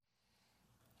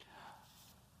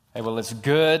Hey, well, it's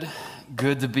good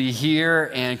to be here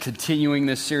and continuing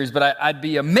this series. But I'd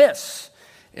be amiss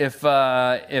if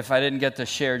I didn't get to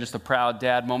share just a proud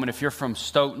dad moment. If you're from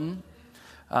Stoughton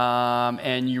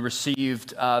and you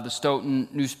received the Stoughton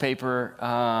newspaper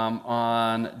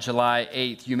on July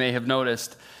 8th, you may have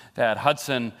noticed that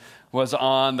Hudson was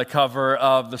on the cover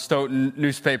of the Stoughton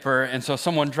newspaper. And so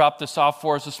someone dropped this off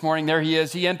for us this morning. There he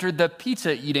is. He entered the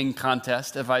pizza eating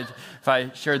contest, if I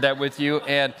shared that with you.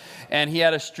 And he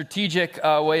had a strategic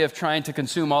way of trying to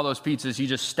consume all those pizzas. He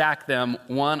just stacked them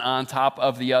one on top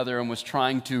of the other and was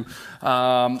trying to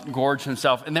gorge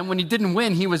himself. And then when he didn't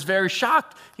win, he was very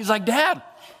shocked. He's like, "Dad,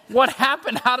 what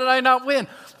happened? How did I not win?"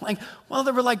 I'm like, "Well,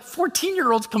 there were like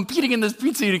 14-year-olds competing in this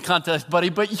pizza eating contest, buddy,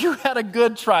 but you had a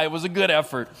good try. It was a good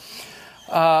effort."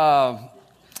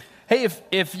 Hey,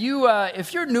 if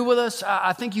you're new with us,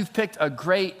 I think you've picked a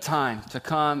great time to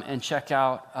come and check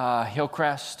out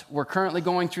Hillcrest. We're currently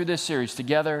going through this series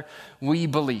together. We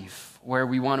believe, where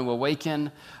we want to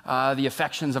awaken the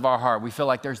affections of our heart. We feel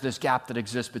like there's this gap that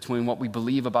exists between what we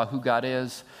believe about who God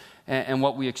is and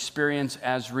what we experience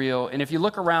as real. And if you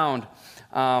look around,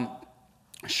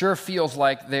 sure feels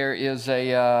like there is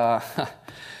a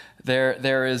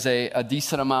there is a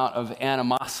decent amount of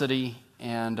animosity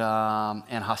and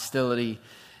hostility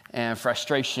and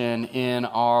frustration in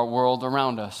our world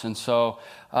around us. And so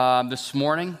this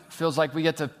morning, feels like we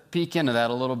get to peek into that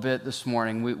a little bit this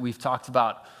morning. We've talked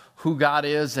about who God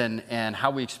is and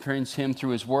how we experience Him through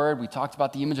His Word. We talked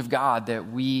about the image of God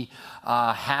that we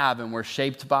have and we're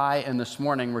shaped by. And this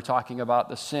morning, we're talking about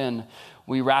the sin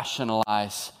we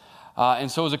rationalize.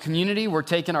 And so as a community, we're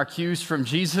taking our cues from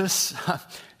Jesus.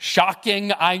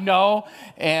 Shocking, I know.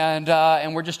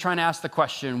 And we're just trying to ask the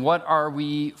question, what are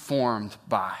we formed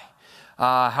by?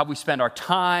 How we spend our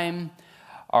time,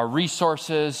 our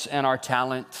resources, and our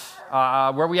talent.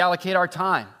 Where we allocate our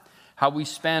time. How we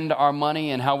spend our money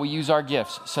and how we use our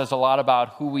gifts says a lot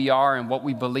about who we are and what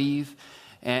we believe.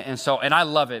 And I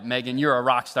love it, Megan. You're a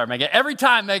rock star, Megan. Every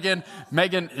time,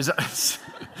 Megan is...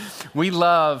 We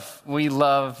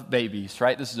love babies,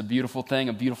 right? This is a beautiful thing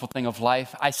of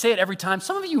life. I say it every time.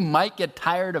 Some of you might get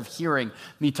tired of hearing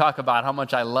me talk about how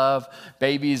much I love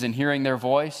babies and hearing their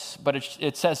voice, but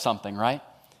it says something, right?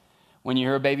 When you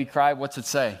hear a baby cry, what's it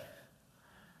say?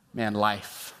 Man,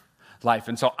 life.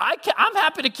 And so I'm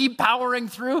happy to keep powering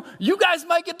through. You guys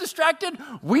might get distracted.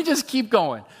 We just keep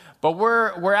going. But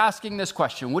we're asking this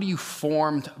question, what are you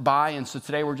formed by? And so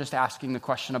today we're just asking the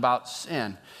question about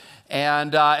sin.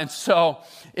 And so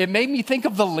it made me think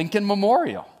of the Lincoln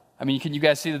Memorial. I mean, can you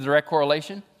guys see the direct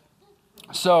correlation?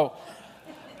 So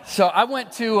I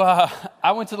went to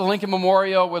the Lincoln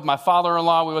Memorial with my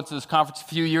father-in-law. We went to this conference a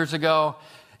few years ago,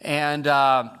 and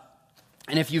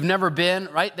if you've never been,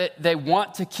 right, they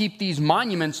want to keep these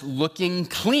monuments looking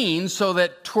clean so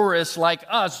that tourists like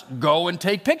us go and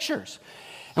take pictures.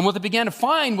 And what they began to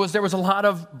find was there was a lot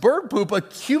of bird poop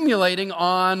accumulating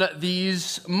on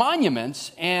these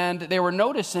monuments, and they were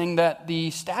noticing that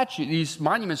these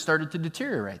monuments started to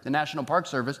deteriorate. The National Park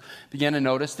Service began to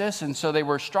notice this, and so they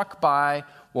were struck by,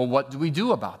 well, what do we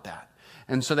do about that?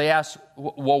 And so they asked,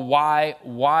 well,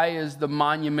 why is the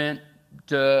monument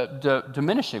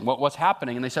diminishing? What's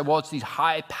happening? And they said, well, it's these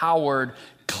high-powered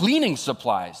cleaning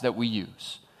supplies that we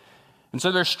use. And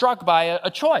so they're struck by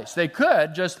a choice. They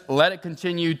could just let it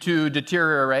continue to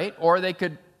deteriorate, or they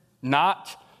could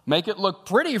not make it look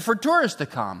pretty for tourists to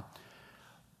come.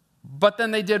 But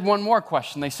then they did one more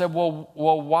question. They said, well,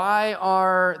 why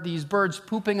are these birds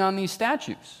pooping on these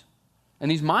statues and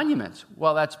these monuments?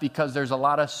 Well, that's because there's a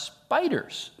lot of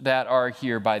spiders that are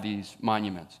here by these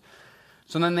monuments.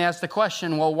 So then they asked the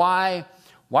question, well, why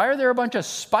are there a bunch of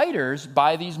spiders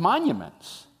by these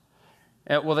monuments?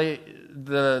 Well,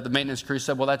 the maintenance crew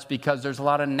said, well, that's because there's a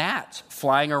lot of gnats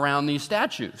flying around these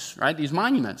statues, right, these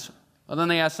monuments. Well, then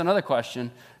they asked another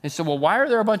question. They said, well, why are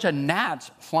there a bunch of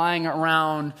gnats flying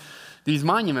around these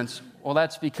monuments? Well,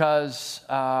 that's because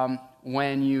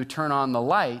when you turn on the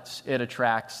lights, it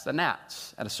attracts the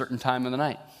gnats at a certain time of the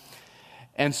night.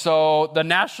 And so the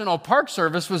National Park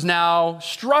Service was now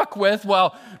struck with,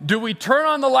 well, do we turn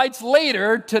on the lights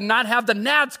later to not have the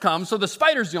gnats come so the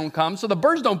spiders don't come, so the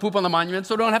birds don't poop on the monument,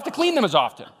 so we don't have to clean them as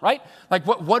often, right? Like,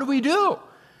 what do we do?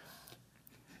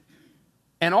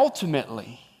 And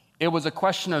ultimately, it was a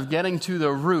question of getting to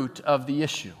the root of the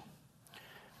issue.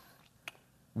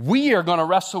 We are going to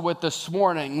wrestle with this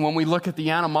morning when we look at the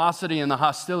animosity and the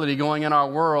hostility going in our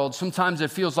world. Sometimes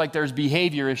it feels like there's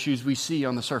behavior issues we see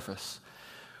on the surface.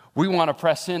 We want to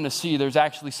press in to see there's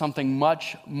actually something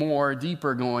much more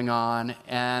deeper going on,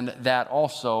 and that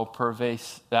also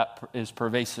is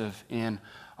pervasive in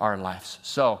our lives.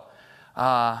 So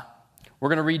We're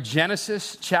going to read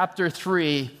Genesis chapter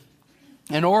 3,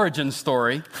 an origin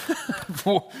story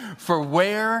for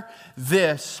where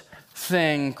this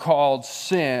thing called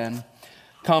sin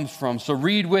comes from. So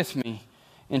read with me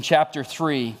in chapter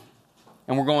 3,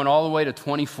 and we're going all the way to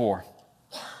 24.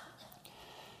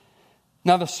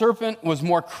 Now the serpent was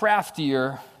more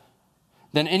craftier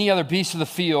than any other beast of the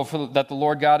field that the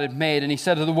Lord God had made. And he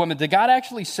said to the woman, did God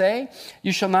actually say,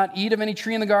 you shall not eat of any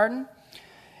tree in the garden?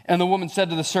 And the woman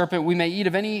said to the serpent, we may eat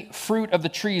of any fruit of the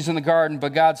trees in the garden,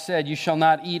 but God said, you shall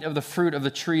not eat of the fruit of the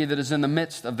tree that is in the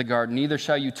midst of the garden, neither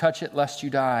shall you touch it, lest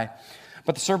you die.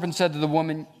 But the serpent said to the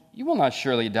woman, you will not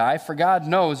surely die, for God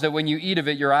knows that when you eat of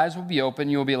it, your eyes will be open,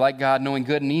 you will be like God, knowing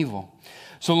good and evil.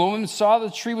 So the woman saw that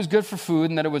the tree was good for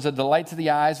food, and that it was a delight to the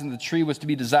eyes, and the tree was to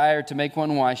be desired to make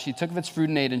one wise. She took of its fruit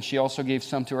and ate, and she also gave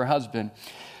some to her husband.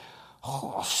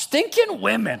 Oh, stinking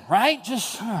women, right?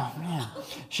 Oh man.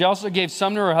 She also gave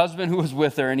some to her husband who was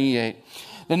with her, and he ate.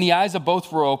 Then the eyes of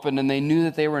both were opened, and they knew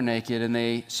that they were naked, and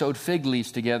they sewed fig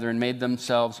leaves together and made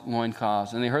themselves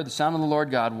loincloths. And they heard the sound of the Lord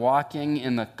God walking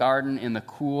in the garden in the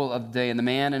cool of the day. And the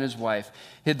man and his wife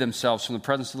hid themselves from the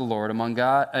presence of the Lord among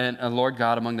God and Lord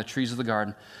God among the trees of the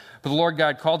garden. But the Lord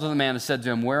God called to the man and said to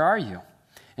him, where are you?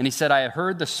 And he said, I had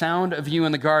heard the sound of you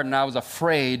in the garden. I was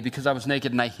afraid because I was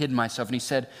naked, and I hid myself. And he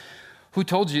said, who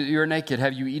told you that you were naked?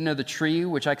 Have you eaten of the tree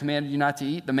which I commanded you not to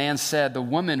eat? The man said, the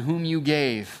woman whom you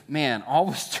gave. Man,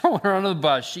 always throwing her under the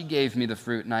bus. She gave me the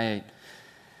fruit and I ate.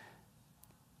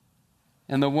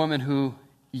 And the woman who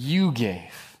you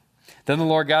gave. Then the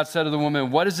Lord God said to the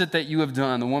woman, what is it that you have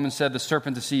done? The woman said, the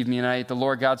serpent deceived me and I ate. The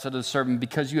Lord God said to the serpent,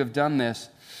 because you have done this,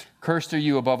 cursed are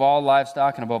you above all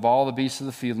livestock and above all the beasts of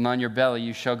the field, and on your belly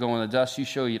you shall go, in the dust you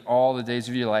shall eat all the days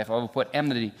of your life. I will put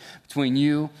enmity between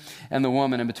you and the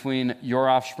woman, and between your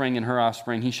offspring and her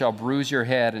offspring. He shall bruise your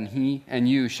head, and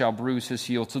you shall bruise his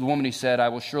heel. To the woman he said, I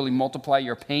will surely multiply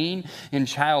your pain in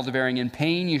childbearing. In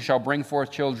pain you shall bring forth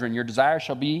children. Your desire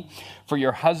shall be for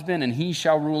your husband, and he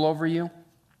shall rule over you.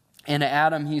 And to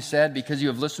Adam he said, because you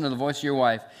have listened to the voice of your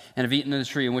wife and have eaten of the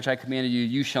tree in which I commanded you,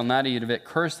 you shall not eat of it.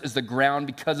 Cursed is the ground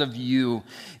because of you.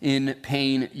 In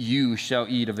pain you shall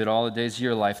eat of it all the days of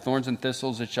your life. Thorns and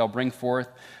thistles it shall bring forth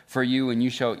for you, and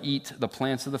you shall eat the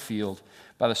plants of the field.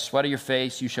 By the sweat of your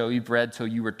face you shall eat bread till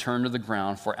you return to the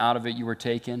ground, for out of it you were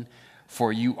taken,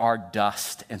 for you are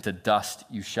dust, and to dust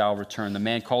you shall return. The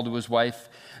man called his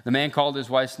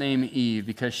wife's name Eve,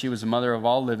 because she was the mother of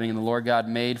all living, and the Lord God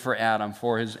made for Adam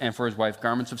and for his wife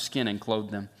garments of skin and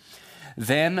clothed them.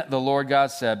 Then the Lord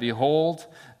God said, behold,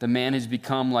 the man has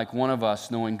become like one of us,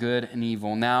 knowing good and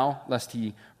evil. Now, lest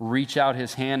he reach out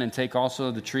his hand and take also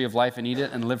the tree of life and eat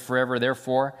it and live forever.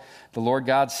 Therefore, the Lord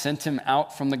God sent him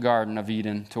out from the Garden of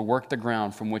Eden to work the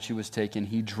ground from which he was taken.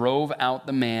 He drove out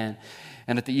the man,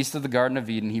 and at the east of the Garden of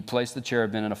Eden, he placed the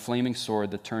cherubim and a flaming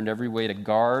sword that turned every way to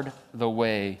guard the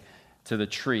way to the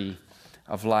tree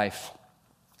of life.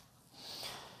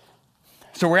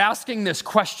 So we're asking this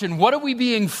question, what are we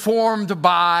being formed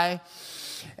by?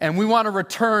 And we want to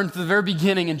return to the very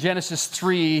beginning in Genesis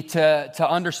 3 to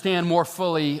understand more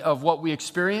fully of what we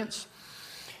experience.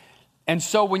 And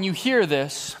so when you hear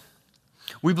this,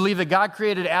 we believe that God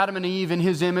created Adam and Eve in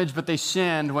his image, but they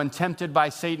sinned when tempted by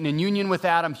Satan. In union with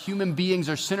Adam, human beings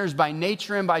are sinners by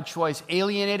nature and by choice,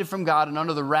 alienated from God and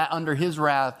under his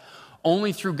wrath.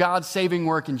 Only through God's saving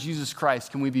work in Jesus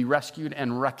Christ can we be rescued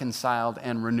and reconciled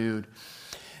and renewed.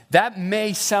 That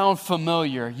may sound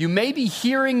familiar. You may be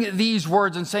hearing these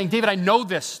words and saying, David, I know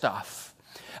this stuff.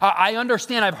 I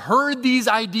understand. I've heard these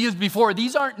ideas before.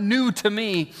 These aren't new to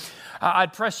me.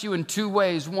 I'd press you in two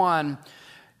ways. One,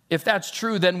 if that's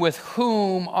true, then with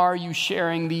whom are you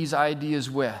sharing these ideas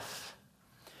with?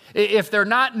 If they're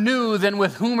not new, then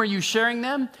with whom are you sharing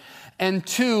them? And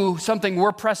two, something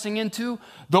we're pressing into,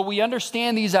 though we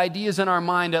understand these ideas in our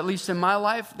mind, at least in my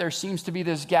life, there seems to be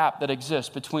this gap that exists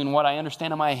between what I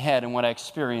understand in my head and what I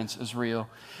experience as real.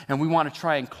 And we want to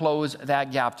try and close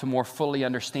that gap to more fully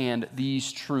understand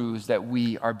these truths that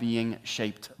we are being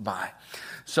shaped by.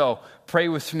 So pray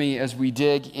with me as we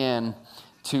dig in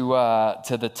to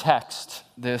the text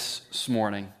this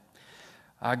morning.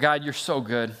 God, you're so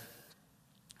good.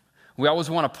 We always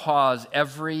want to pause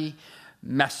every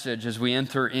message as we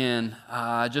enter in,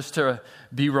 just to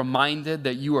be reminded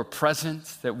that you are present,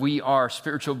 that we are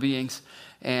spiritual beings,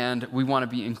 and we want to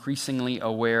be increasingly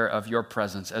aware of your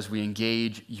presence as we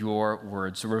engage your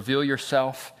word. So reveal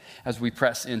yourself as we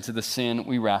press into the sin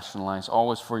we rationalize.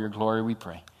 Always for your glory we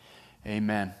pray.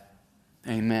 Amen.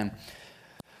 Amen.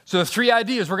 So the three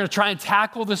ideas we're going to try and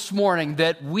tackle this morning,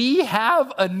 that we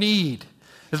have a need.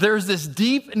 There's this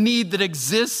deep need that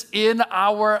exists in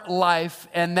our life,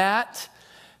 and that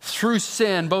through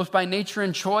sin, both by nature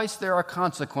and choice, there are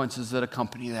consequences that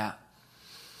accompany that.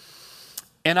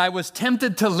 And I was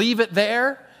tempted to leave it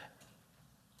there,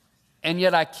 and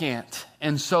yet I can't.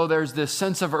 And so there's this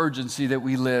sense of urgency that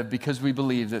we live because we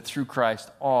believe that through Christ,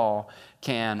 all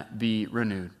can be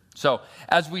renewed. So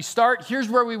as we start, here's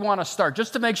where we want to start.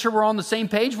 Just to make sure we're on the same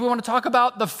page, we want to talk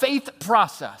about the faith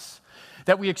process.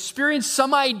 That we experience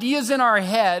some ideas in our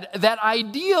head that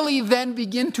ideally then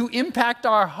begin to impact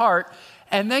our heart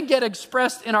and then get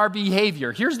expressed in our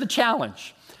behavior. Here's the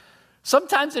challenge.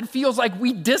 Sometimes it feels like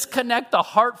we disconnect the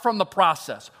heart from the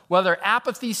process. Whether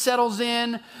apathy settles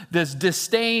in, this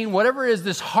disdain, whatever it is,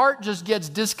 this heart just gets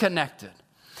disconnected.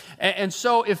 And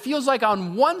so it feels like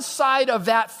on one side of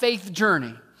that faith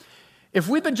journey, if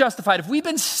we've been justified, if we've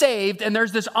been saved, and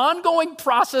there's this ongoing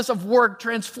process of work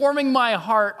transforming my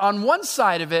heart, on one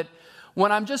side of it,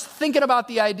 when I'm just thinking about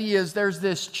the ideas, there's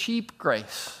this cheap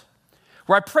grace.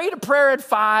 Where I prayed a prayer at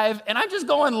 5, and I just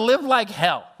go and live like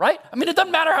hell, right? I mean, it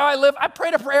doesn't matter how I live. I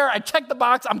prayed a prayer, I checked the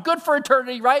box, I'm good for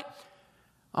eternity, right?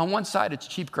 On one side, it's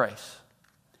cheap grace.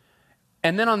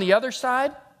 And then on the other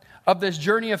side of this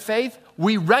journey of faith,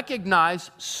 we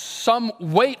recognize some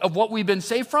weight of what we've been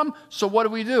saved from, so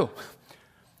what do?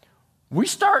 We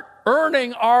start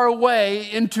earning our way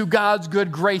into God's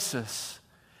good graces.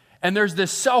 And there's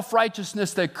this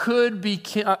self-righteousness that could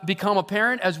become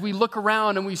apparent as we look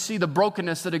around and we see the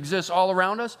brokenness that exists all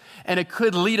around us, and it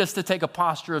could lead us to take a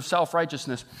posture of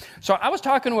self-righteousness. So I was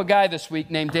talking to a guy this week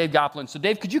named Dave Goplin. So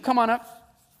Dave, could you come on up?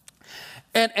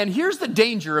 And here's the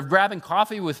danger of grabbing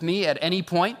coffee with me at any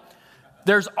point.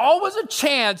 There's always a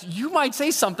chance you might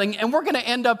say something, and we're going to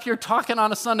end up here talking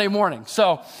on a Sunday morning.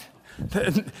 So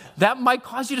that might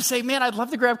cause you to say, man, I'd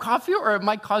love to grab coffee, or it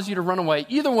might cause you to run away.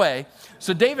 Either way,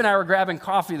 so Dave and I were grabbing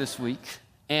coffee this week,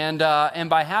 and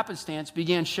by happenstance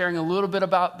began sharing a little bit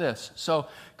about this. So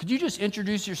could you just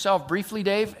introduce yourself briefly,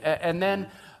 Dave, and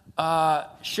then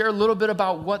share a little bit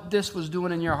about what this was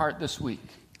doing in your heart this week?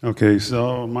 Okay,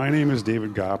 so my name is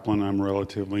David Goplin. I'm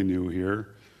relatively new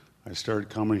here. I started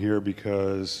coming here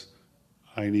because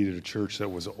I needed a church that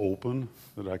was open,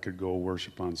 that I could go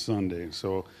worship on Sunday.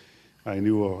 So I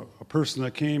knew a person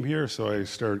that came here, so I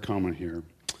started coming here.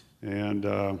 And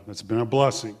it's been a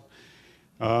blessing.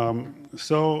 I'm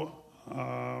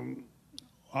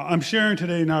sharing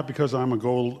today not because I'm a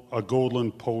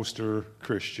Goldland Poster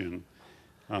Christian.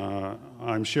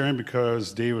 I'm sharing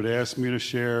because David asked me to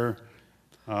share.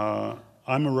 I'm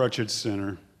a wretched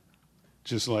sinner,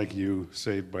 just like you,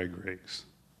 saved by grace.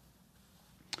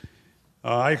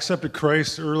 I accepted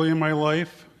Christ early in my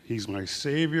life. He's my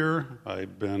Savior.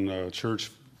 I've been a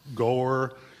church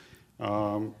goer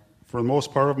for the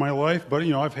most part of my life, but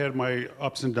I've had my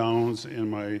ups and downs in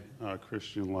my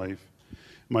Christian life.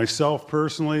 Myself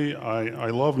personally,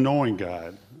 I love knowing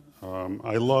God.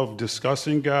 I love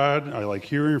discussing God. I like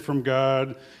hearing from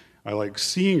God. I like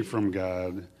seeing from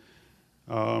God.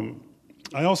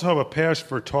 I also have a passion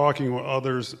for talking with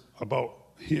others about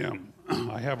Him.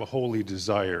 I have a holy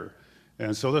desire.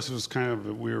 And so this was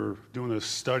we were doing this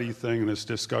study thing, and this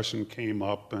discussion came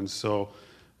up. And so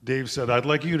Dave said, I'd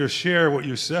like you to share what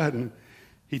you said. And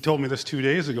he told me this 2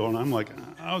 days ago, and I'm like,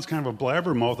 I was kind of a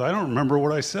blabbermouth. I don't remember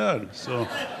what I said. So,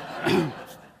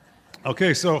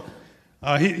 okay, so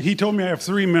he told me I have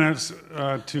 3 minutes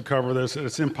to cover this.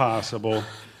 It's impossible,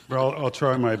 but I'll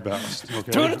try my best.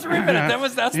 Okay? 2 to 3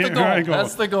 minutes, that's the goal.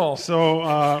 That's the goal.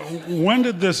 So when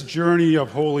did this journey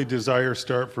of holy desire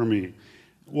start for me?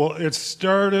 Well, it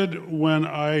started when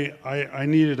I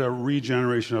needed a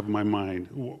regeneration of my mind,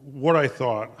 what I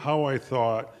thought, how I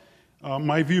thought,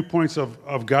 my viewpoints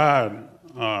of God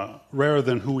rather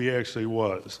than who He actually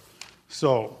was.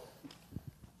 So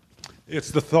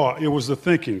it's the thought, it was the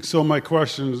thinking. So my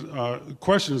questions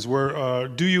were,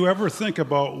 do you ever think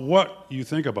about what you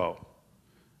think about?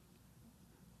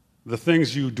 The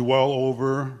things you dwell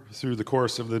over through the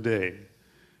course of the day.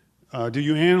 Do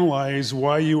you analyze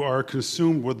why you are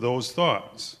consumed with those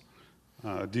thoughts?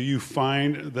 Do you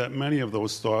find that many of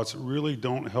those thoughts really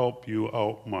don't help you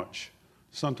out much?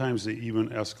 Sometimes they even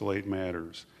escalate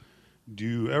matters. Do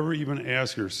you ever even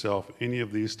ask yourself any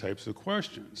of these types of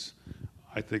questions?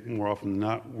 I think more often than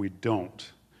not, we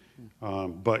don't.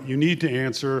 But you need to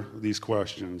answer these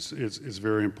questions. It's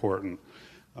very important.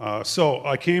 So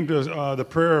I came to the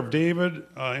prayer of David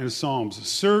in Psalms.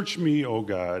 Search me, O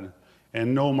God,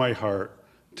 and know my heart.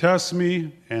 Test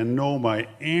me and know my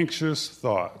anxious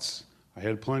thoughts. I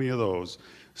had plenty of those.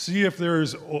 See if there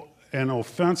is an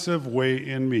offensive way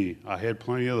in me. I had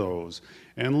plenty of those.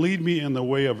 And lead me in the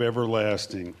way of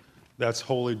everlasting. That's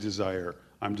holy desire.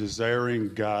 I'm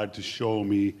desiring God to show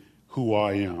me who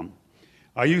I am.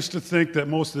 I used to think that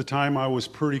most of the time I was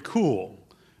pretty cool,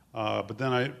 but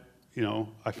then I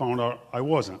found out I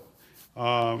wasn't.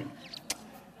 But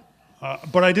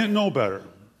I didn't know better.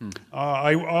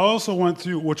 I also went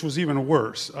through, which was even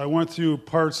worse, I went through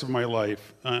parts of my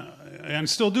life, and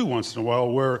still do once in a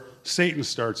while, where Satan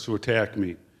starts to attack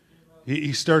me.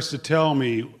 He starts to tell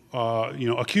me,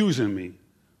 accusing me,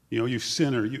 you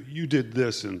sinner, you did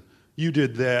this and you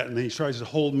did that, and then he tries to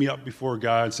hold me up before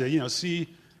God and say, see,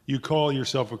 you call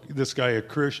yourself this guy a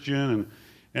Christian,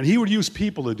 and he would use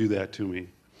people to do that to me.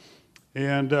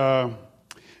 And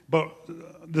but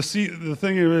the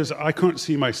thing is, I couldn't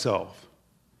see myself.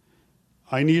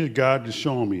 I needed God to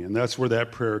show me, and that's where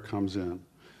that prayer comes in.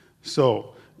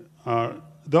 So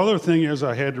the other thing is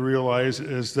I had to realize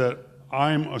is that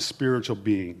I'm a spiritual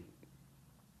being.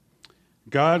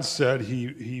 God said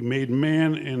he made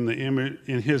man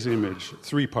in his image,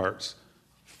 3 parts: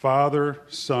 Father,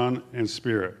 Son, and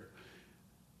Spirit.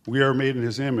 We are made in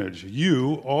his image.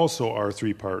 You also are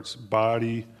 3 parts: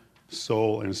 body,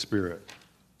 soul, and spirit.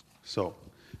 So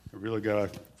I really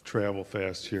got to travel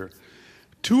fast here.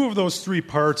 2 of those 3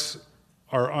 parts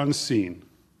are unseen: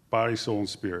 body, soul, and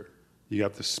spirit. You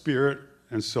got the spirit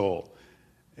and soul.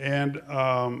 And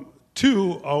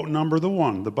 2 outnumber the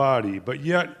 1, the body. But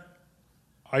yet,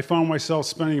 I found myself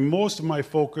spending most of my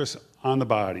focus on the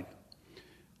body.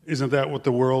 Isn't that what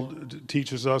the world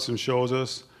teaches us and shows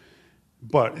us?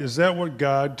 But is that what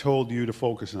God told you to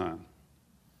focus on?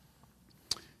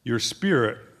 Your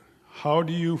spirit, how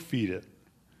do you feed it?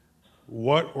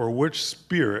 What or which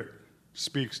spirit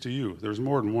speaks to you? There's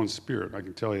more than one spirit, I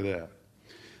can tell you that.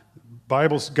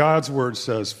 God's word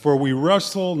says, "For we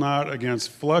wrestle not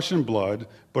against flesh and blood,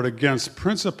 but against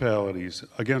principalities,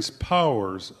 against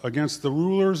powers, against the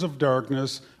rulers of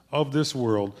darkness of this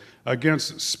world,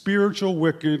 against spiritual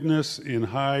wickedness in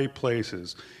high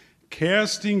places,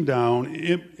 casting down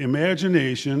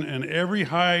imagination and every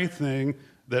high thing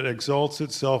that exalts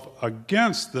itself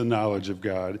against the knowledge of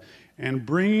God, and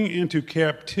bringing into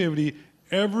captivity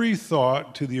every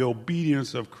thought to the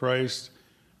obedience of Christ."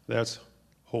 That's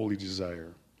holy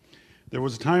desire. There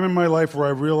was a time in my life where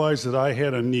I realized that I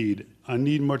had a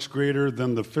need much greater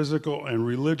than the physical and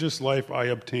religious life I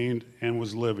obtained and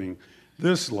was living.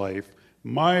 This life,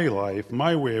 my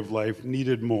way of life,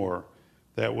 needed more.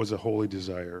 That was a holy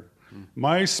desire.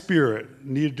 My spirit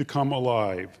needed to come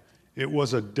alive. It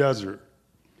was a desert,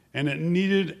 and it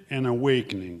needed an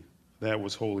awakening. That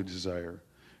was holy desire.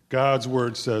 God's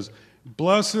word says,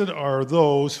 "Blessed are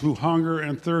those who hunger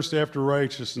and thirst after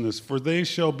righteousness, for they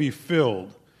shall be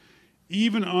filled.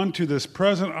 Even unto this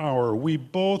present hour we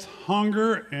both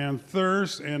hunger and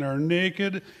thirst and are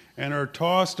naked and are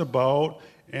tossed about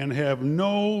and have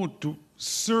no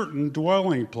certain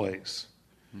dwelling place.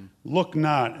 Look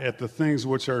not at the things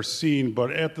which are seen,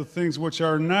 but at the things which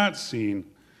are not seen.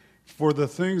 For the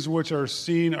things which are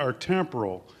seen are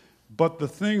temporal, but the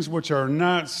things which are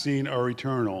not seen are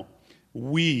eternal.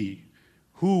 We,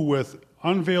 who with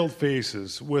unveiled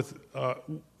faces,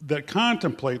 that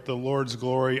contemplate the Lord's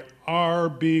glory, are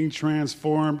being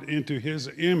transformed into his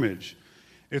image."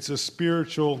 It's a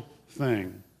spiritual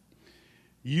thing.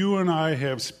 You and I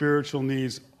have spiritual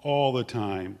needs all the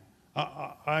time.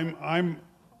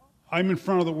 I'm in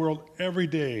front of the world every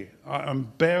day. I'm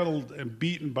battled and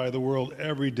beaten by the world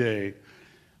every day.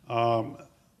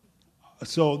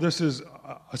 So this is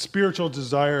a spiritual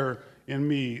desire in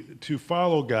me to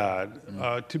follow God,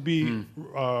 to be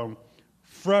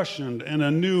freshened and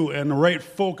anew and the right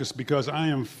focus, because I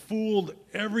am fooled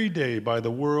every day by the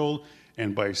world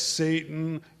and by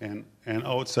Satan and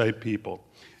outside people.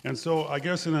 And so I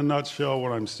guess in a nutshell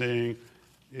what I'm saying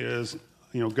is,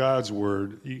 God's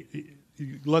word,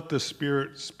 you let the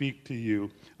Spirit speak to you.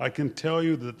 I can tell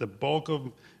you that the bulk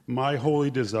of my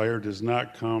holy desire does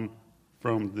not come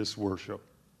from this worship.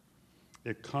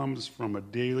 It comes from a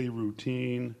daily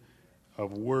routine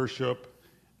of worship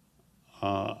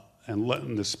and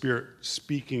letting the Spirit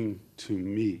speaking to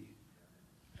me.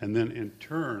 And then in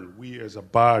turn, we as a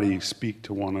body speak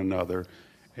to one another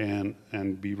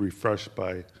and be refreshed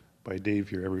by Dave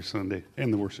here every Sunday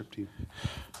and the worship team.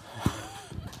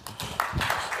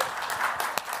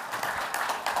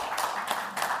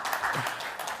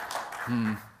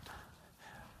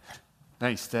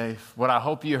 Thanks, Dave. What I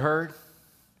hope you heard,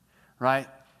 right?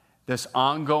 This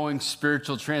ongoing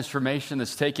spiritual transformation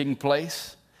that's taking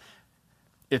place,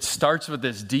 it starts with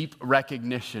this deep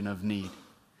recognition of need.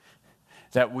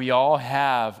 That we all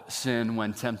have sin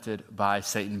when tempted by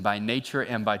Satan, by nature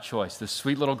and by choice. This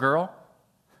sweet little girl,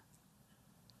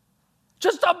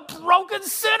 just a broken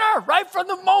sinner right from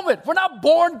the moment. We're not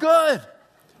born good.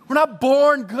 We're not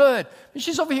born good. And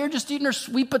she's over here just eating her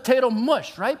sweet potato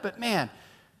mush, right? But man,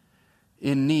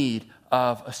 in need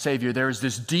of a Savior. There is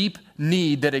this deep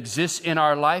need that exists in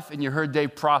our life, and you heard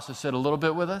Dave process it a little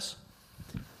bit with us.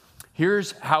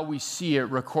 Here's how we see it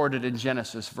recorded in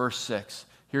Genesis, verse 6.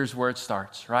 Here's where it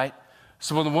starts, right?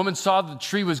 So when the woman saw that the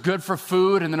tree was good for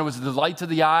food, and then it was a delight to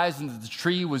the eyes, and that the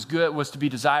tree was good, was to be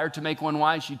desired to make one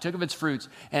wise, she took of its fruits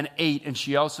and ate, and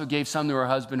she also gave some to her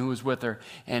husband who was with her,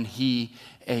 and he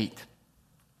ate.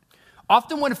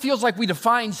 Often when it feels like we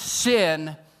define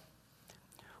sin,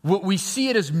 we see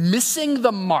it as missing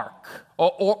the mark,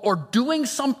 or doing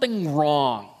something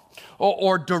wrong,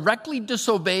 or directly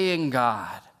disobeying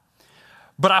God.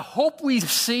 But I hope we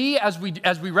see, as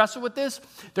we wrestle with this,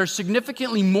 there's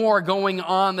significantly more going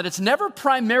on, that it's never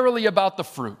primarily about the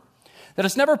fruit, that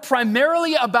it's never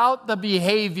primarily about the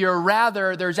behavior.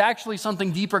 Rather, there's actually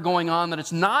something deeper going on, that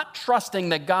it's not trusting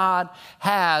that God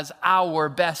has our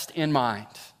best in mind.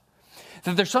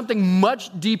 That there's something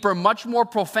much deeper, much more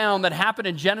profound that happened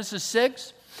in Genesis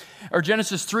 6 or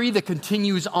Genesis 3 that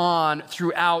continues on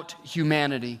throughout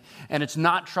humanity. And it's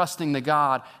not trusting that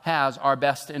God has our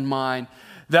best in mind.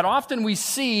 That often we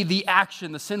see the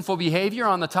action, the sinful behavior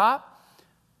on the top,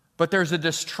 but there's a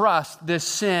distrust, this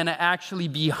sin actually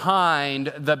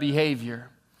behind the behavior.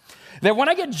 That when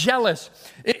I get jealous,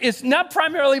 it's not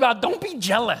primarily about don't be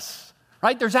jealous.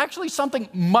 Right? There's actually something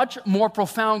much more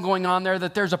profound going on there,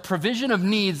 that there's a provision of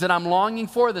needs that I'm longing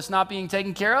for that's not being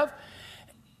taken care of,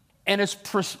 and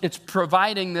it's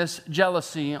providing this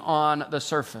jealousy on the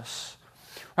surface.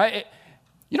 Right?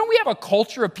 We have a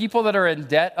culture of people that are in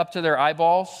debt up to their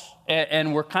eyeballs,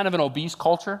 and we're kind of an obese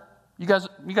culture. You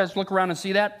guys look around and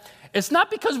see that? It's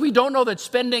not because we don't know that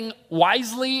spending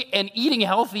wisely and eating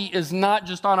healthy is not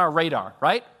just on our radar,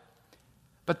 right?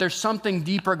 But there's something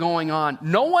deeper going on.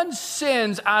 No one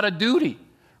sins out of duty,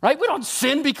 right? We don't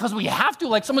sin because we have to,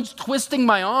 like someone's twisting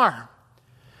my arm.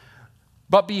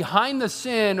 But behind the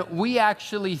sin, we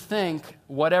actually think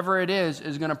whatever it is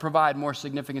going to provide more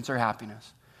significance or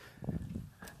happiness.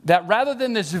 That rather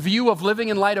than this view of living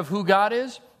in light of who God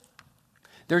is,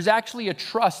 there's actually a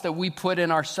trust that we put in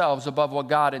ourselves above what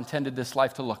God intended this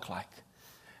life to look like.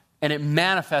 And it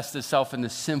manifests itself in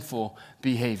this sinful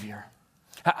behavior.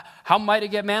 How might it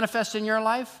get manifest in your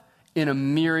life? In a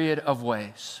myriad of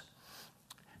ways.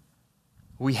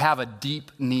 We have a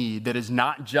deep need that is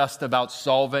not just about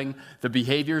solving the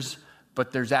behaviors,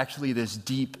 but there's actually this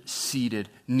deep-seated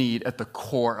need at the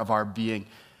core of our being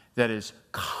that is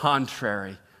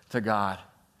contrary to God.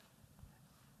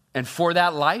 And for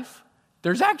that life,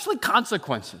 there's actually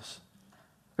consequences.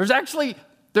 There's actually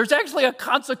a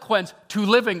consequence to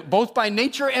living, both by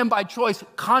nature and by choice,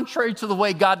 contrary to the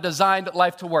way God designed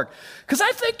life to work. Because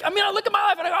I look at my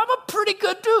life and I'm a pretty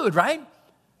good dude, right?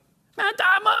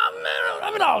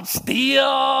 I'll steal,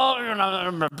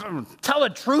 tell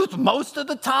the truth most of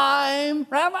the time.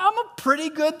 Right? I'm a pretty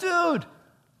good dude.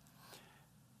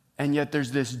 And yet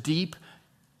there's this deep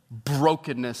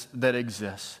brokenness that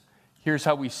exists. Here's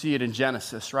how we see it in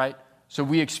Genesis, right? So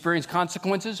we experience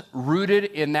consequences rooted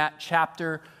in that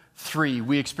chapter 3.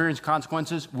 We experience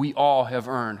consequences. We all have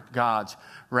earned God's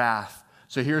wrath.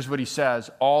 So here's what he says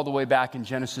all the way back in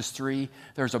Genesis 3.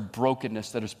 There's a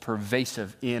brokenness that is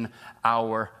pervasive in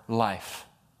our life.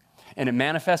 And it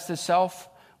manifests itself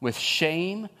with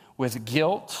shame, with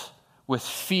guilt, with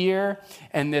fear,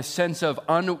 and this sense of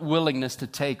unwillingness to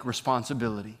take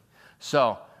responsibility.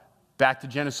 So back to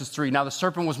Genesis 3. Now the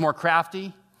serpent was more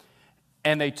crafty,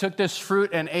 and they took this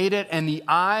fruit and ate it, and the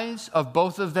eyes of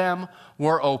both of them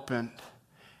were opened.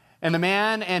 And the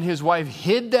man and his wife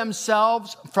hid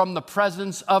themselves from the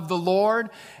presence of the Lord.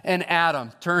 And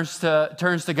Adam turns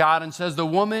to God and says, "The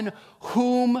woman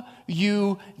whom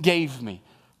you gave me."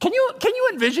 Can you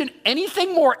envision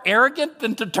anything more arrogant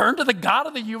than to turn to the God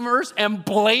of the universe and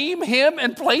blame him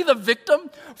and play the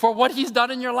victim for what he's done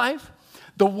in your life?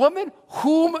 The woman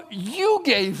whom you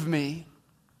gave me,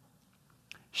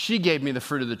 she gave me the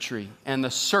fruit of the tree. And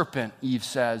the serpent, Eve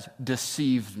says,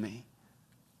 deceived me.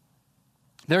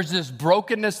 There's this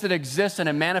brokenness that exists, and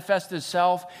it manifests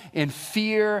itself in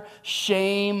fear,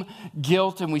 shame,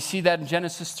 guilt, and we see that in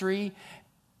Genesis 3.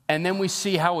 And then we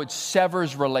see how it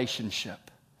severs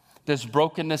relationship. This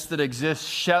brokenness that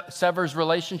exists severs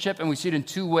relationship, and we see it in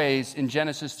two ways in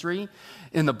Genesis 3.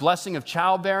 In the blessing of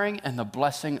childbearing and the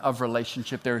blessing of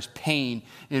relationship. There is pain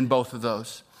in both of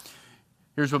those.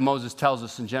 Here's what Moses tells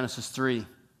us in Genesis 3.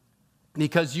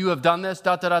 Because you have done this,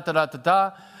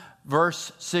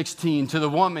 Verse 16, to the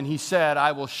woman he said,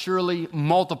 I will surely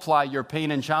multiply your pain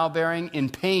in childbearing. In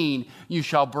pain you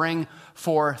shall bring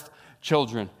forth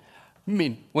children. I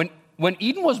mean, when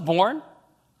Eden was born,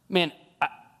 man,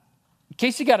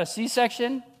 Casey got a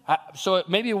C-section, so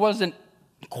maybe it wasn't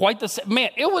quite the same. Man,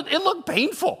 it looked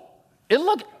painful.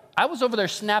 I was over there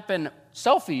snapping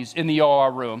selfies in the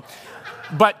OR room.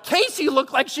 But Casey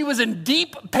looked like she was in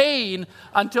deep pain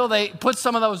until they put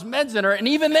some of those meds in her. And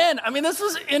even then, I mean, this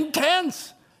was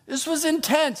intense.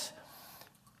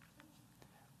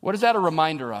 What is that a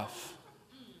reminder of?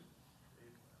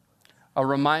 A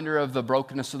reminder of the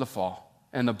brokenness of the fall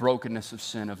and the brokenness of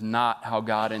sin, of not how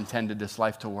God intended this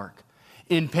life to work.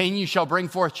 In pain you shall bring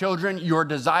forth children. Your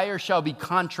desire shall be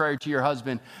contrary to your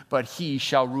husband, but he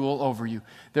shall rule over you.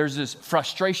 There's this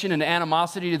frustration and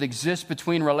animosity that exists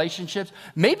between relationships.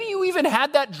 Maybe you even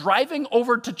had that driving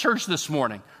over to church this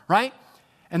morning, right?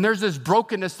 And there's this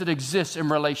brokenness that exists in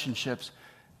relationships,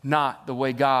 not the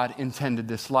way God intended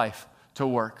this life to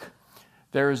work.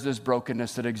 There is this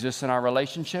brokenness that exists in our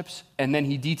relationships, and then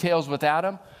he details with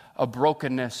Adam a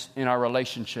brokenness in our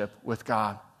relationship with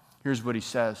God. Here's what he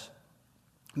says.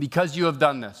 Because you have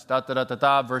done this,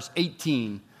 verse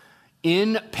 18,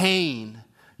 in pain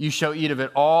you shall eat of it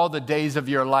all the days of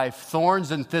your life.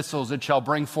 Thorns and thistles it shall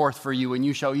bring forth for you, and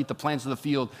you shall eat the plants of the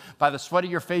field. By the sweat of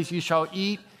your face you shall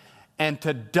eat, and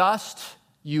to dust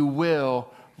you will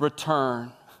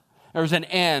return. There's an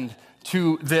end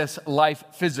to this life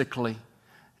physically.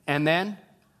 And then,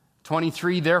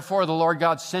 23, therefore the Lord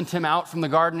God sent him out from the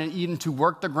Garden of Eden to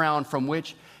work the ground from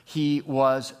which he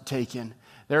was taken.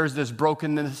 There is this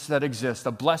brokenness that exists.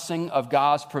 The blessing of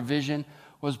God's provision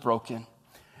was broken.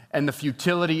 And the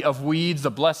futility of weeds,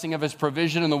 the blessing of his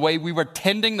provision, and the way we were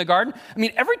tending the garden. I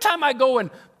mean, every time I go and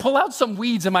pull out some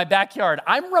weeds in my backyard,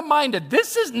 I'm reminded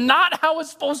this is not how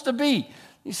it's supposed to be.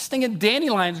 These stinking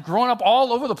dandelions growing up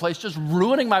all over the place, just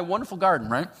ruining my wonderful garden,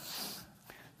 right?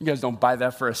 You guys don't buy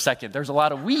that for a second. There's a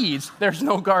lot of weeds. There's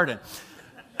no garden.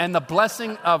 And the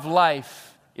blessing of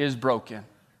life is broken,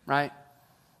 right?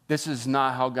 This is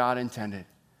not how God intended.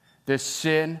 This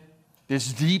sin,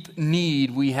 this deep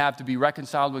need we have to be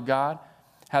reconciled with God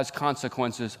has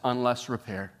consequences unless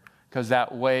repaired, because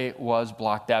that way was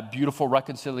blocked. That beautiful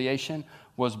reconciliation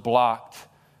was blocked,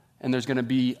 and there's going to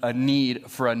be a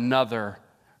need for another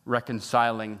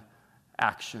reconciling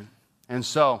action. And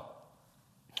so,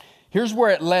 here's where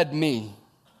it led me.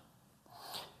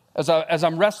 As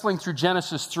I'm wrestling through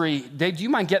Genesis 3, Dave, do you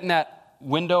mind getting that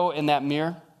window in that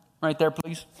mirror right there,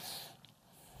 please?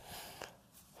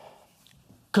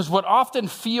 Because what often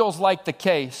feels like the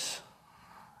case,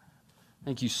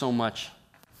 thank you so much.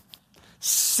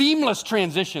 Seamless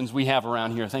transitions we have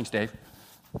around here. Thanks, Dave.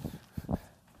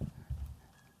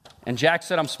 And Jack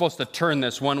said I'm supposed to turn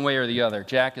this one way or the other.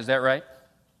 Jack, is that right?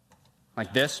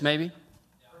 Like this, maybe?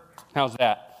 How's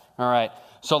that? All right.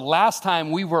 So last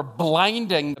time we were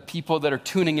blinding the people that are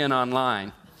tuning in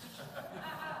online.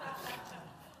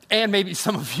 And maybe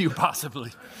some of you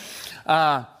possibly.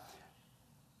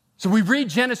 So we read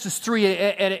Genesis 3,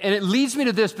 and it leads me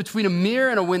to this, between a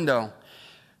mirror and a window.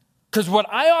 Because what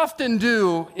I often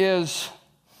do is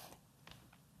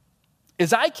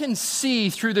I can see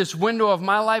through this window of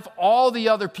my life all the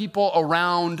other people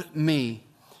around me.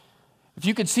 If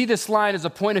you could see this line as a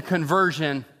point of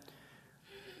conversion,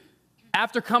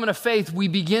 after coming to faith, we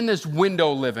begin this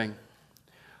window living,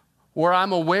 where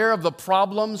I'm aware of the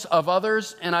problems of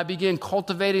others, and I begin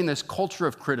cultivating this culture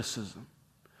of criticism.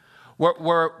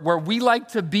 Where we like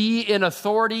to be in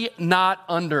authority, not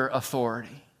under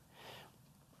authority.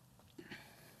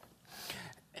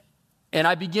 And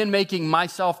I begin making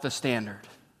myself the standard.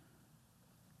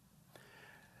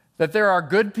 That there are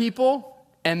good people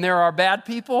and there are bad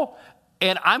people,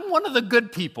 and I'm one of the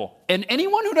good people. And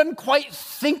anyone who doesn't quite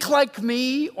think like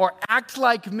me or act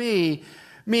like me,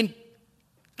 I mean,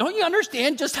 don't you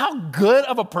understand just how good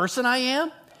of a person I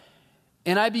am?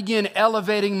 And I begin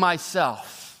elevating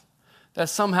myself. That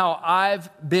somehow I've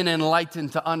been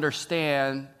enlightened to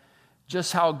understand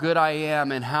just how good I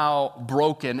am and how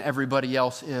broken everybody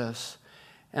else is.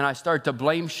 And I start to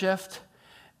blame shift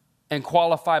and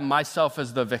qualify myself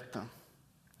as the victim.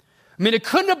 I mean, it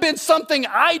couldn't have been something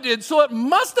I did, so it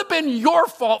must have been your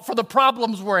fault for the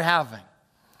problems we're having.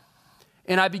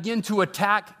 And I begin to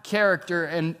attack character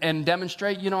and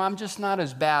demonstrate, I'm just not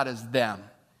as bad as them,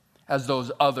 as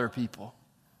those other people.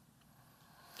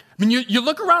 I mean, you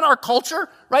look around our culture,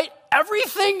 right?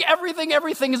 Everything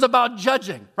is about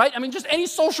judging, right? I mean, just any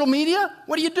social media,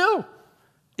 what do?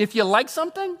 If you like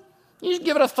something, you just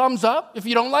give it a thumbs up. If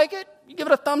you don't like it, you give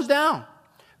it a thumbs down.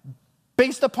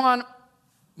 Based upon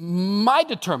my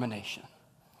determination.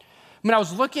 I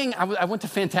mean, I went to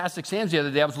Fantastic Sam's the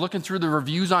other day. I was looking through the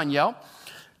reviews on Yelp.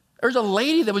 There's a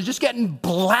lady that was just getting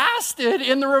blasted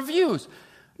in the reviews.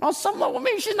 Now,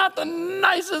 maybe she's not the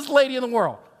nicest lady in the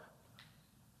world.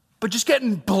 but just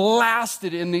getting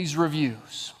blasted in these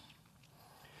reviews.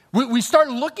 We start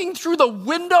looking through the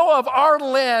window of our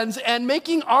lens and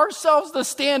making ourselves the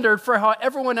standard for how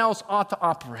everyone else ought to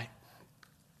operate.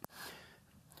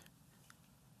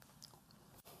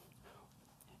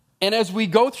 And as we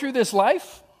go through this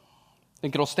life,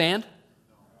 think it'll stand?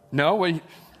 No?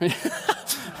 There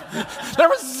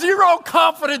was zero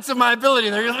confidence in my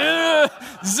ability.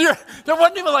 Zero. There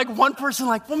wasn't even like one person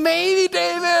like, well, maybe,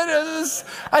 David.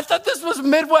 I thought this was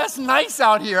Midwest nice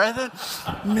out here. I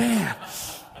thought, man.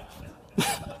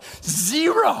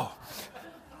 Zero.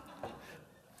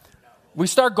 We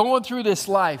start going through this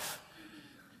life,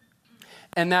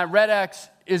 and that red X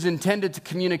is intended to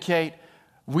communicate,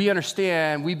 we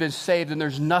understand we've been saved and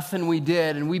there's nothing we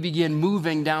did, and we begin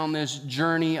moving down this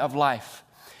journey of life.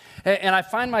 And I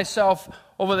find myself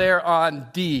over there on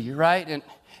D, right?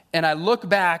 And I look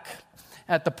back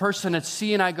at the person at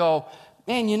C and I go,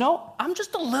 man, I'm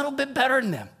just a little bit better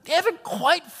than them. They haven't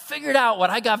quite figured out what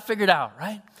I got figured out,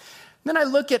 right? Then I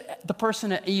look at the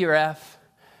person at E or F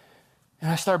and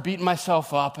I start beating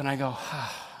myself up and I go,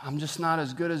 I'm just not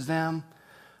as good as them.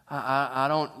 I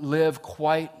don't live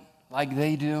quite like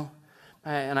they do.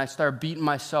 And I start beating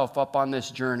myself up on this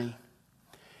journey.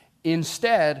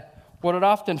 Instead, what it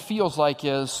often feels like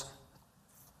is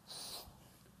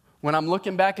when I'm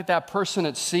looking back at that person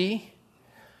at C,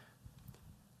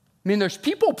 there's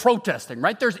people protesting,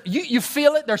 right? You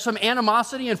feel it. There's some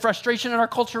animosity and frustration in our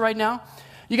culture right now.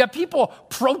 You got people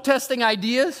protesting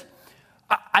ideas.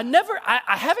 I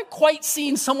haven't quite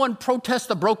seen someone protest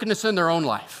the brokenness in their own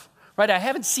life, right? I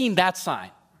haven't seen that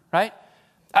sign, right?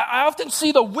 I often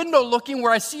see the window looking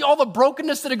where I see all the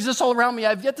brokenness that exists all around me.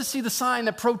 I've yet to see the sign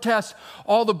that protests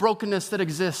all the brokenness that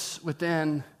exists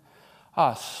within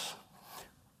us.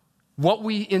 What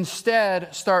we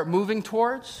instead start moving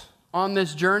towards on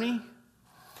this journey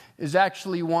is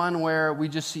actually one where we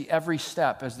just see every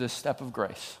step as this step of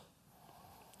grace.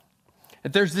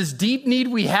 If there's this deep need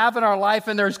we have in our life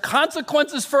and there's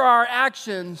consequences for our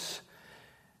actions,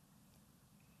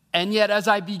 and yet as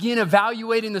I begin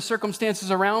evaluating the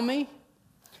circumstances around me,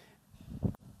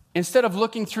 instead of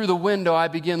looking through the window, I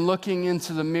begin looking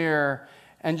into the mirror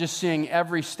and just seeing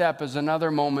every step as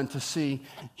another moment to see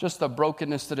just the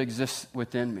brokenness that exists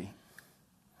within me.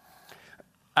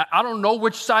 I don't know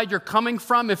which side you're coming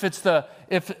from, if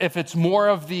it's more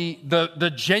of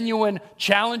the genuine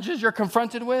challenges you're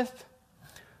confronted with,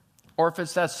 or if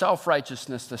it's that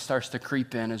self-righteousness that starts to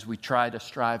creep in as we try to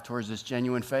strive towards this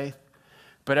genuine faith.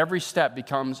 But every step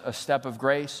becomes a step of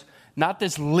grace, not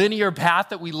this linear path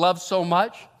that we love so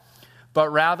much, but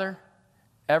rather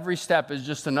every step is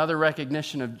just another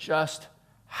recognition of just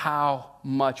how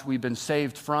much we've been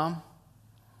saved from,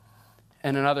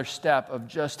 and another step of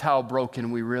just how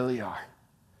broken we really are.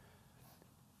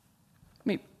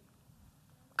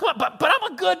 Come on, but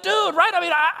I'm a good dude, right?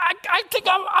 I think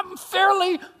I'm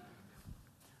fairly...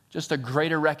 Just a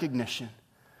greater recognition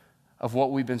of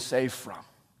what we've been saved from.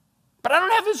 But I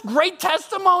don't have this great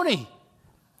testimony.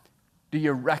 Do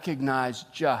you recognize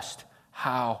just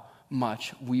how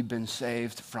much we've been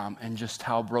saved from and just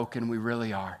how broken we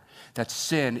really are? That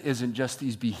sin isn't just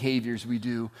these behaviors we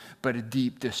do, but a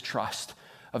deep distrust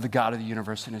of the God of the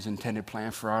universe and his intended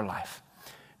plan for our life.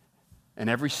 And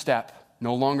every step,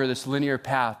 no longer this linear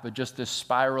path, but just this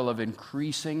spiral of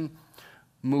increasing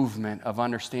movement of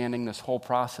understanding this whole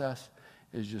process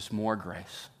is just more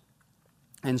grace.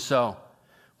 And so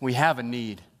we have a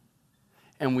need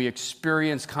and we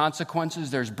experience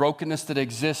consequences. There's brokenness that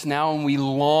exists now and we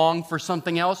long for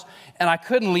something else. And I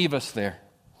couldn't leave us there.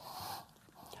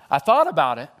 I thought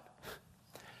about it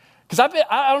because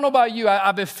I don't know about you,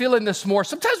 I've been feeling this more.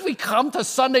 Sometimes we come to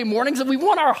Sunday mornings and we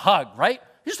want our hug, right?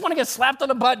 We just want to get slapped on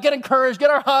the butt, get encouraged,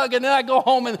 get our hug, and then I go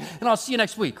home and I'll see you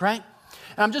next week, right?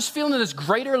 And I'm just feeling this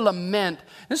greater lament.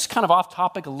 This is kind of off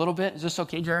topic a little bit. Is this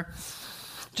okay, Jared?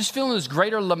 Just feeling this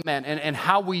greater lament and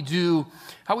how we do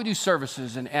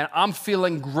services. And I'm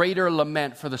feeling greater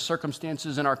lament for the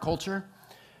circumstances in our culture.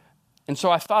 And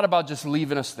so I thought about just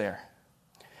leaving us there.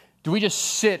 Do we just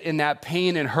sit in that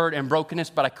pain and hurt and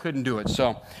brokenness? But I couldn't do it.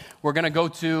 So we're going to go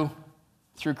through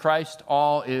Christ,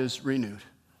 all is renewed.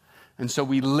 And so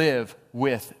we live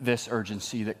with this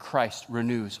urgency that Christ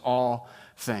renews all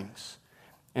things.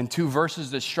 And two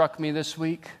verses that struck me this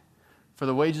week: for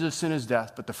the wages of sin is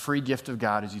death, but the free gift of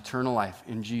God is eternal life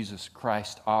in Jesus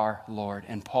Christ our Lord.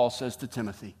 And Paul says to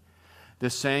Timothy,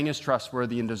 this saying is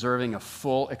trustworthy and deserving of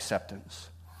full acceptance,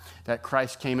 that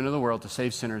Christ came into the world to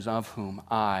save sinners, of whom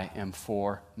I am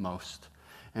foremost.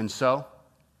 And so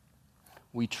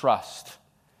we trust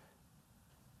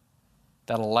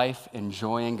that a life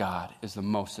enjoying God is the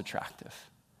most attractive.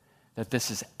 that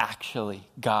this is actually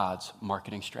God's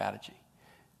marketing strategy.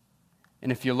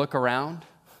 And if you look around,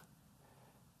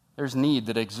 there's need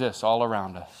that exists all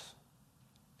around us.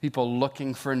 People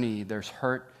looking for need. There's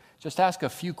hurt. Just ask a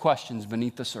few questions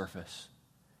beneath the surface.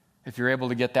 If you're able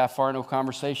to get that far into a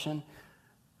conversation,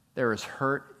 there is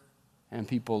hurt and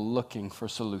people looking for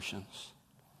solutions.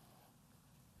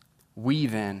 We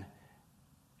then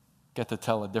get to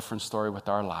tell a different story with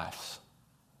our lives.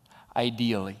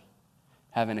 Ideally,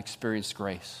 having experienced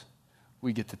grace,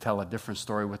 we get to tell a different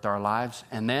story with our lives.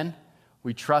 And then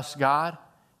we trust God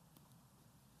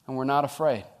and we're not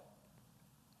afraid.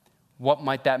 What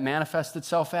might that manifest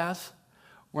itself as?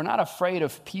 We're not afraid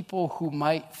of people who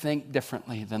might think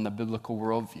differently than the biblical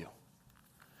worldview.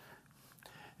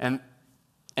 And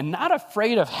not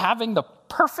afraid of having the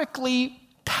perfectly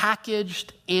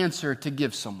packaged answer to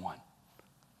give someone.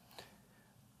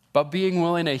 But being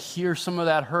willing to hear some of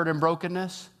that hurt and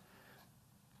brokenness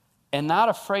and not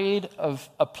afraid of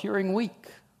appearing weak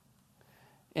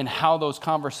in how those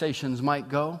conversations might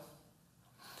go.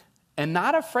 And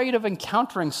not afraid of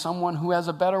encountering someone who has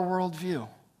a better worldview.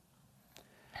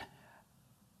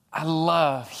 I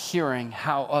love hearing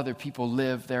how other people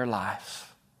live their lives.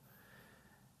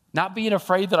 Not being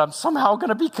afraid that I'm somehow going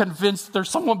to be convinced there's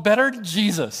someone better than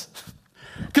Jesus.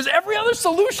 Because every other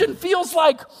solution feels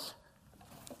like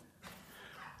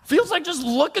just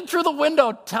looking through the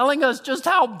window, telling us just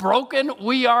how broken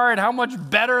we are and how much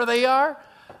better they are.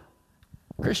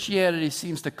 Christianity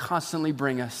seems to constantly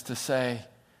bring us to say,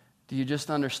 do you just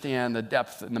understand the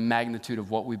depth and the magnitude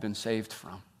of what we've been saved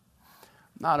from?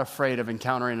 I'm not afraid of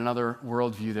encountering another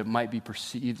worldview that might be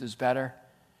perceived as better.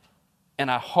 And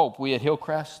I hope we at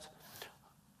Hillcrest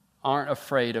aren't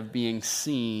afraid of being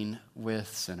seen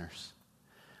with sinners.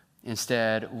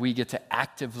 Instead, we get to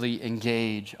actively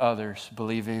engage others,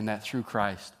 believing that through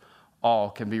Christ,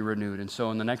 all can be renewed. And so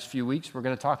in the next few weeks, we're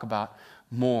going to talk about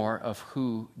more of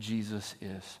who Jesus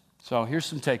is. So here's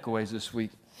some takeaways this week.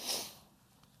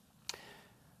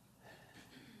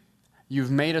 You've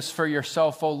made us for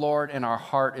yourself, O Lord, and our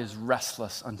heart is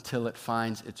restless until it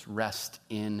finds its rest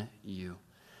in you.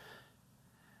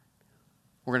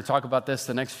 We're going to talk about this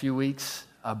the next few weeks,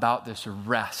 about this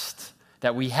rest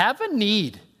that we have a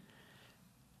need.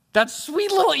 That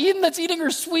sweet little Eden that's eating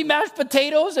her sweet mashed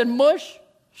potatoes and mush,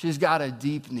 she's got a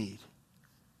deep need.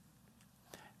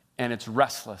 And it's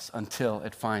restless until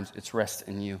it finds its rest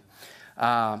in you.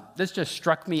 This just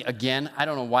struck me again. I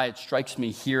don't know why it strikes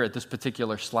me here at this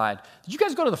particular slide. Did you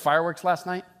guys go to the fireworks last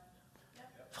night?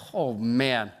 Oh,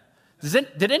 man.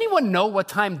 Did anyone know what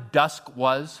time dusk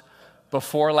was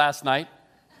before last night?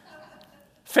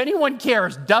 If anyone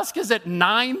cares, dusk is at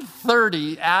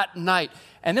 9:30 at night.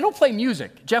 And they don't play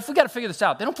music. Jeff, we got to figure this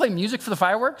out. They don't play music for the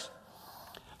fireworks?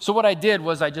 So what I did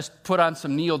was I just put on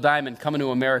some Neil Diamond, Coming to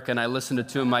America, and I listened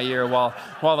to it in my ear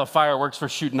while the fireworks were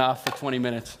shooting off for 20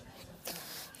 minutes.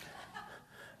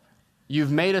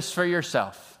 You've made us for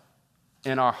yourself,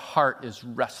 and our heart is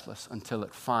restless until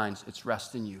it finds its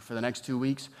rest in you. For the next 2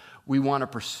 weeks, we want to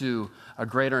pursue a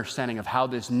greater understanding of how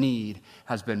this need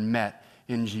has been met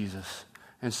in Jesus.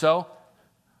 And so,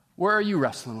 where are you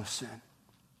wrestling with sin?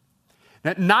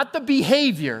 Not the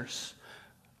behaviors,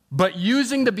 but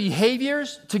using the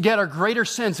behaviors to get a greater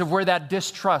sense of where that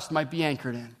distrust might be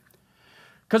anchored in.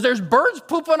 Because there's birds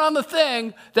pooping on the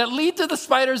thing that lead to the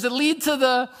spiders, that lead to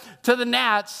the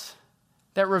gnats,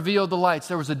 that revealed the lights.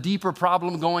 There was a deeper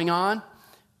problem going on.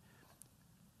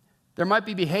 There might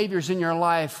be behaviors in your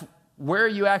life where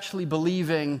you actually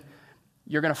believing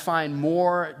you're going to find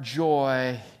more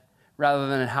joy rather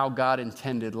than how God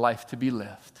intended life to be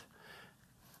lived.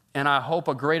 And I hope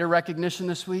a greater recognition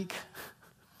this week,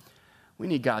 we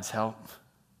need God's help.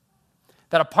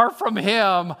 That apart from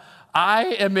Him, I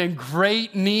am in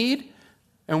great need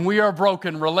and we are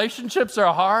broken. Relationships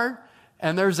are hard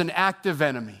and there's an active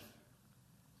enemy.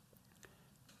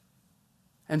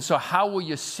 And so how will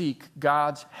you seek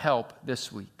God's help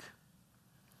this week?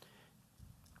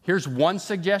 Here's one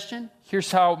suggestion.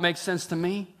 Here's how it makes sense to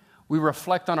me. We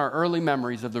reflect on our early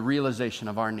memories of the realization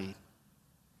of our need.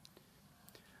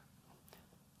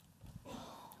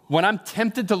 When I'm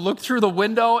tempted to look through the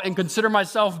window and consider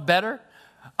myself better,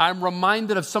 I'm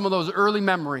reminded of some of those early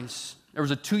memories. There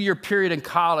was a 2-year period in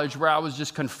college where I was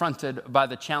just confronted by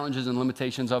the challenges and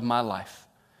limitations of my life.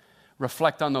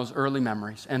 Reflect on those early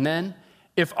memories. And then,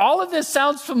 if all of this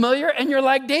sounds familiar and you're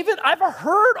like, David, I've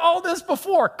heard all this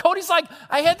before. Cody's like,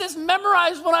 I had this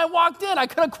memorized when I walked in. I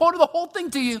could have quoted the whole thing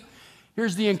to you.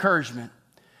 Here's the encouragement.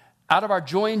 Out of our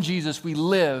joy in Jesus, we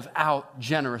live out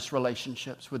generous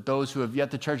relationships with those who have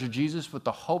yet to treasure Jesus with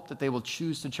the hope that they will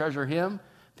choose to treasure Him.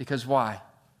 Because why?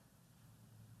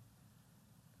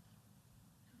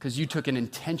 because you took an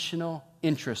intentional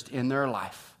interest in their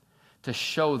life to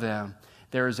show them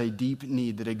there is a deep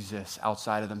need that exists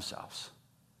outside of themselves.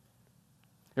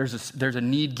 There's a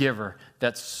need giver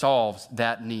that solves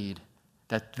that need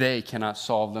that they cannot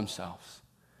solve themselves.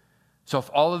 So if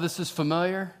all of this is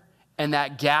familiar and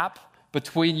that gap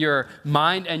between your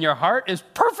mind and your heart is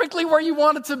perfectly where you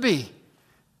want it to be,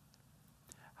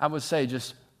 I would say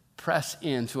just press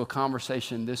into a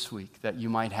conversation this week that you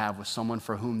might have with someone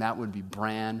for whom that would be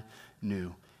brand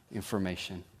new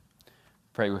information.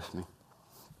 Pray with me.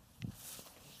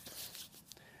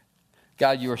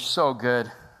 God, you are so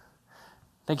good.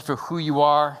 Thank you for who you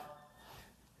are,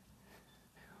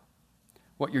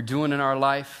 what you're doing in our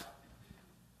life,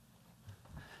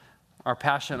 our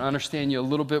passion to understand you a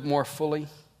little bit more fully.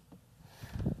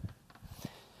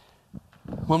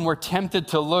 When we're tempted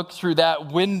to look through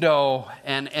that window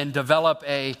and develop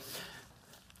a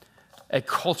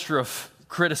culture of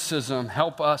criticism,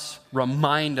 help us,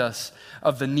 remind us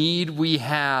of the need we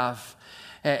have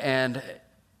and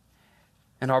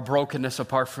our brokenness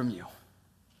apart from you.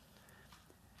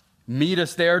 Meet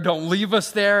us there, don't leave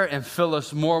us there, and fill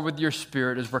us more with your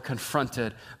Spirit as we're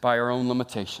confronted by our own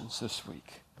limitations this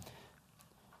week.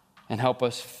 And help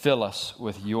us, fill us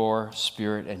with your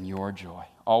Spirit and your joy.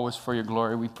 Always for your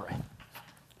glory we pray.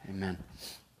 Amen.